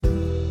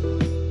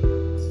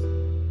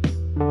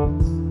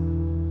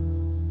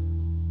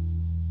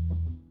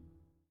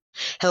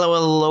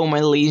Hello, my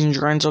ladies and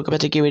gents. Welcome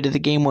back to Gateway to the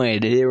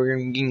Gameway. Today we're going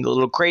to be getting a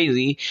little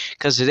crazy,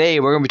 because today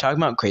we're going to be talking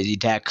about Crazy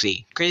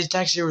Taxi. Crazy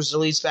Taxi was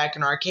released back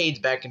in arcades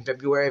back in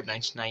February of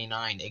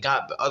 1999. It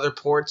got other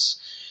ports,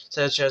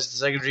 such as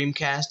the Sega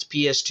Dreamcast,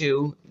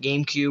 PS2,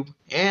 GameCube,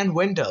 and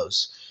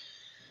Windows.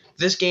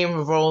 This game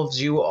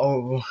revolves you,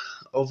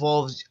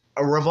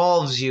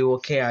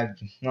 okay, I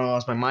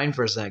lost my mind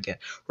for a second,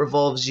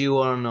 revolves you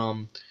on,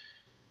 I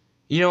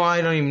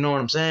don't even know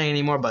what I'm saying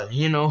anymore, but,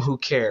 who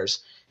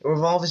cares? It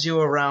involves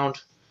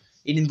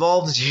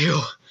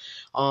you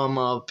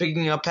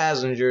picking up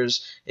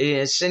passengers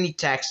as any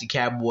taxi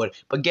cab would.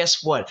 But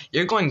guess what?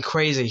 You're going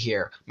crazy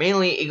here.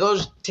 Mainly, it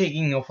goes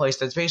taking a place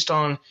that's based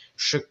on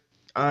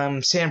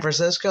San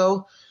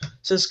Francisco,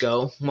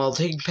 while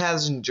taking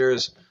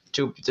passengers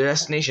to their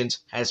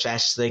destinations as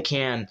fast as they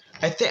can.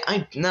 I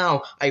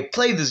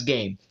played this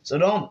game, so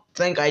don't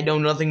think I know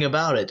nothing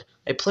about it.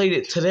 I played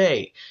it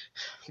today,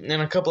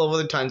 and a couple of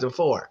other times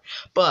before.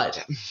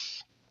 But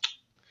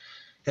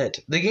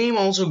the game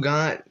also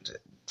got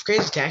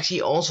Crazy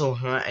Taxi also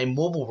got a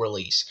mobile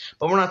release,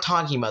 but we're not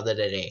talking about that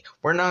today.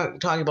 We're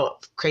not talking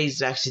about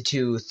Crazy Taxi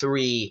 2,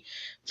 3,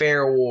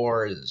 Fair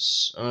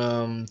Wars,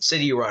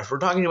 City Rush. We're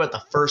talking about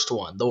the first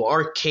one. The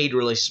arcade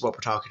release is what we're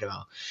talking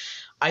about.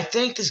 I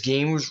think this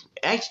game was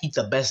actually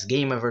the best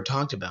game I've ever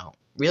talked about.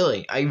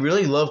 Really, I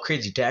really love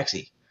Crazy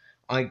Taxi.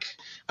 I'm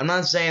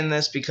not saying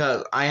this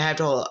because I'm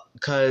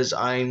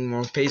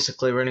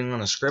basically running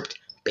on a script.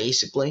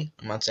 Basically,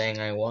 I'm not saying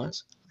I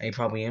was. I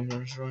probably am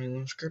running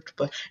on a script,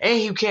 but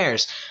hey, who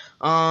cares?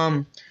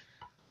 But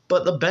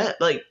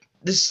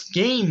this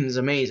game is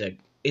amazing.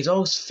 It's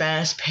always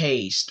fast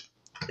paced.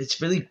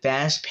 It's really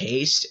fast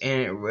paced,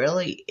 and it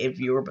really, if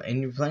you're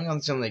playing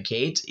on some of the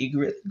arcades, it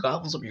really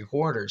gobbles up your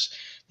quarters.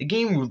 The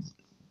game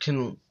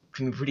can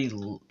be pretty,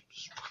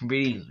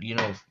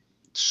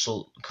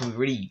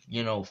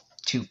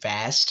 too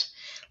fast.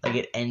 Like,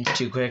 it ends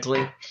too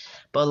quickly.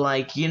 But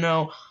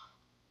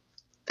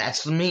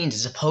that's what it means.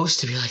 It's supposed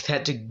to be like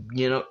that to,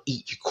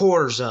 eat your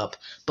quarters up.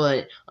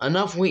 But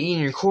enough with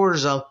eating your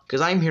quarters up,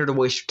 because I'm here to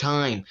waste your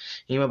time.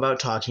 I'm about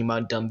talking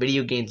about dumb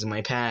video games in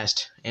my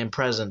past and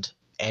present,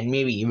 and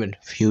maybe even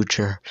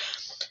future.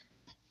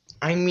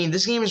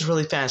 This game is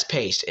really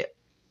fast-paced.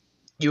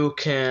 You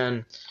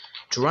can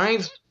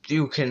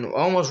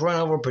almost run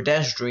over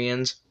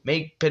pedestrians,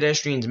 make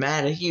pedestrians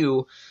mad at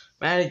you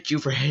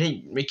for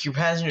make your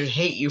passengers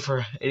hate you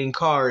for hitting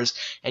cars,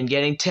 and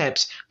getting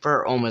tips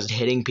for almost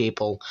hitting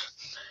people.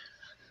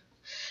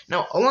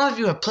 Now, a lot of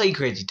you have played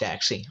Crazy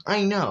Taxi.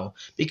 I know,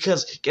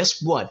 because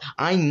guess what?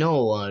 I know a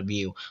lot of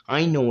you.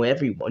 I know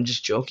everyone.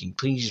 Just joking.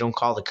 Please don't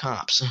call the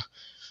cops.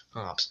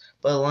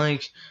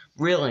 But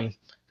really,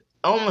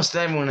 almost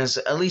everyone has,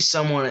 at least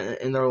someone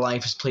in their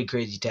life has played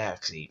Crazy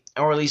Taxi,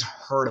 or at least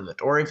heard of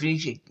it, or if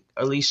you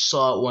at least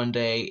saw it one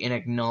day and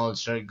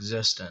acknowledged their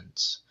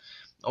existence.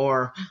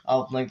 Or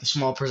the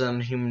small percent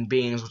of human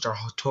beings, which are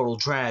total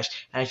trash,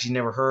 actually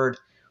never heard,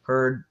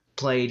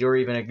 played, or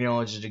even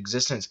acknowledged its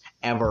existence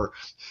ever.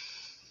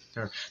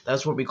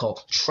 That's what we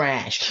call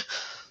trash.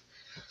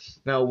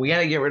 Now, we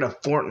gotta get rid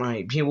of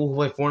Fortnite. People who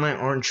play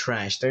Fortnite aren't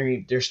trash.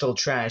 They're still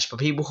trash. But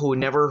people who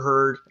never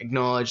heard,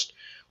 acknowledged,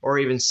 or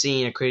even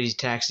seen a Crazy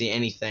Taxi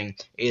anything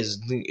is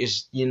a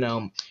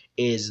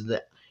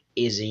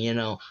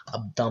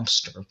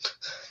dumpster.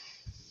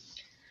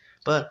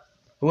 But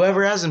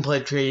whoever hasn't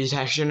played Crazy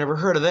Taxi or never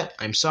heard of it,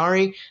 I'm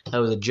sorry. That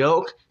was a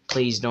joke.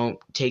 Please don't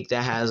take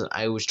that as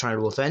I was trying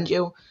to offend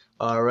you.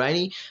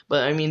 Alrighty.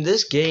 But,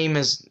 this game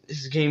has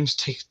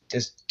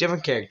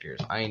different characters.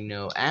 I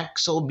know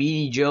Axel,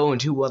 Beady Joe, and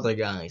two other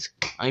guys.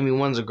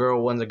 One's a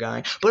girl, one's a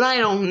guy. But I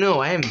don't know.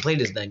 I haven't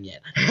played as them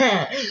yet.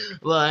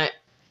 But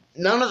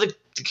none of the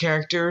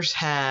characters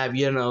have,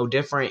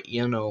 different,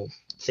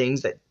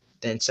 things that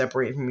then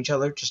separate from each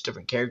other. Just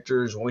different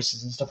characters,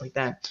 voices, and stuff like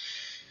that.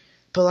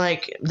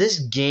 But, this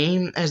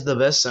game has the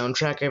best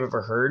soundtrack I've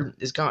ever heard.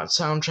 It's got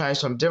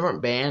soundtracks from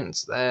different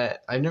bands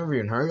that I've never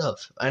even heard of.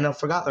 I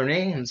forgot their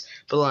names,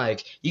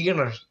 but, you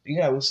gotta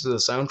listen to the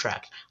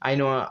soundtrack. I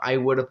know I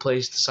would have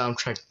placed the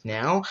soundtrack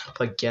now,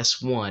 but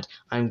guess what?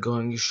 I'm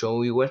going to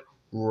show you it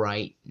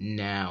right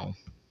now.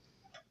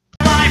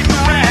 Life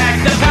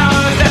correct, the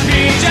powers that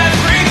be just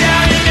bring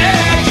down your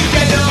neck. You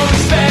get no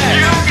respect,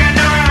 you get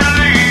no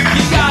relief.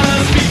 You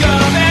gotta speak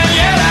up and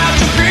yell out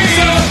your creed.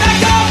 So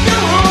back up the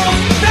rules,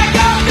 back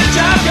up the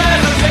job, 'cause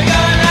I'm sick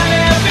of not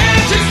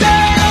living to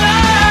stay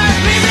alive.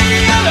 Leave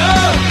me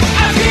alone,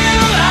 I feel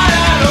alive.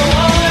 I don't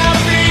wanna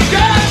be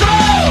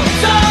controlled.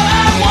 It's all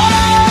I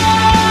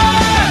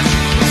want,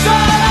 it's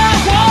all I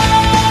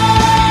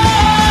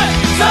want,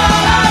 it's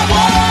all I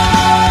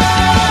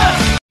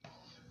want.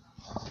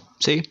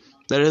 See?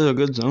 That is a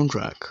good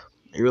soundtrack.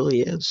 It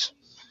really is.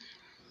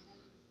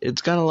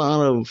 It's got a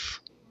lot of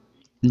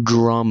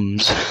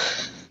drums.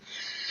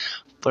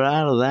 But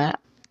out of that,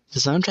 the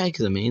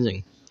soundtrack is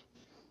amazing.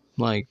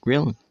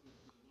 Really.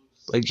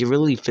 It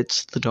really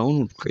fits the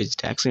tone of Crazy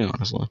Taxi,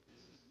 honestly.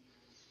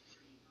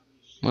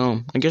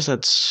 Well, I guess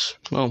that's,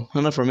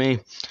 enough for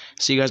me.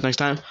 See you guys next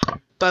time.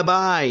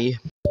 Bye-bye!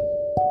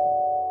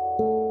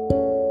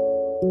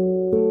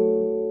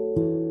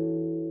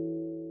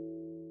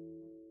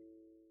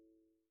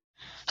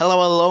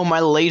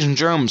 ladies and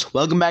germs.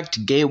 Welcome back to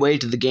Gateway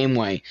to the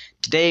Gameway.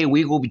 Today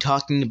we will be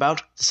talking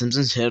about The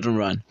Simpsons Hit and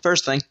Run.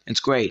 First thing, it's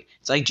great.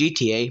 It's like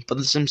GTA, but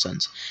The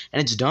Simpsons.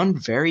 And it's done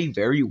very,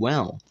 very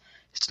well.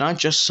 It's not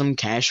just some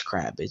cash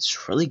grab.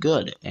 It's really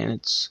good. And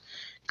it's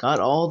got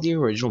all the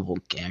original voice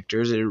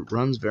actors. It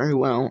runs very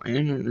well.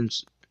 And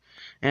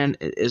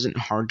it isn't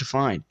hard to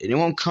find. And it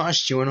won't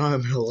cost you an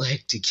arm and a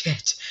leg to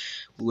get.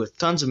 With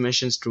tons of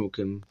missions to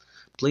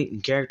complete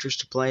and characters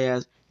to play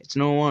as, it's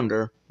no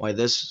wonder why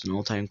this is an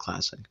all-time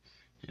classic.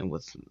 And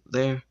with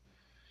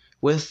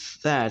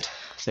that,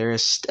 there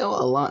is still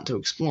a lot to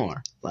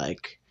explore,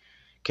 like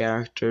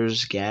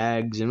characters,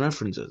 gags, and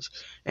references.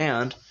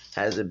 And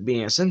as it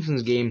being a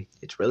Simpsons game,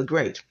 it's really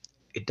great.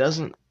 It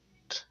doesn't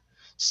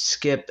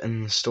skip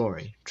in the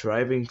story.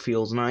 Driving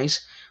feels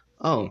nice.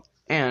 Oh,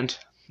 and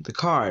the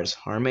cars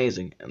are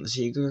amazing. And the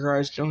secret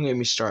cars, don't get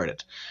me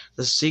started.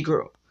 The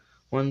secret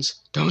ones,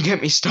 don't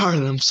get me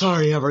started. I'm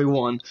sorry,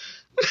 everyone.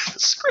 The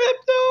script,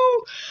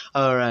 no.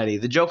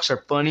 Alrighty, the jokes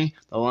are funny,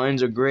 the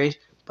lines are great,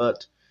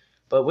 but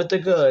with the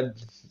good,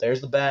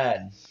 there's the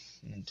bad.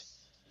 And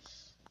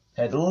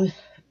at least.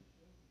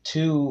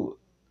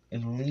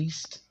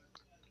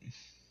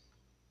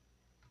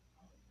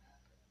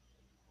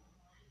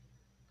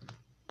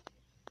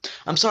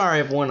 I'm sorry,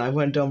 everyone. I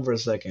went dumb for a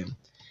second.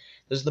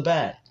 There's the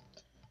bad.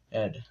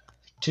 And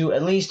to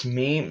at least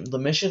me, the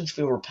missions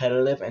feel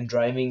repetitive and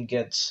driving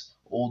gets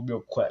old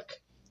real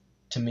quick.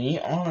 To me,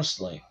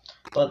 honestly.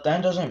 But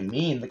that doesn't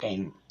mean the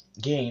game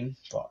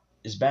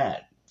is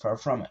bad. Far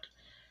from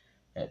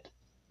it.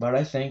 But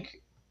I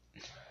think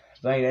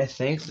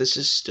this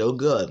is still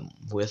good,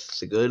 with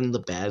the good and the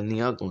bad and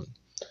the ugly.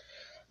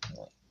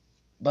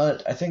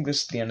 But I think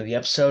this is the end of the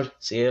episode.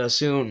 See you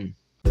soon.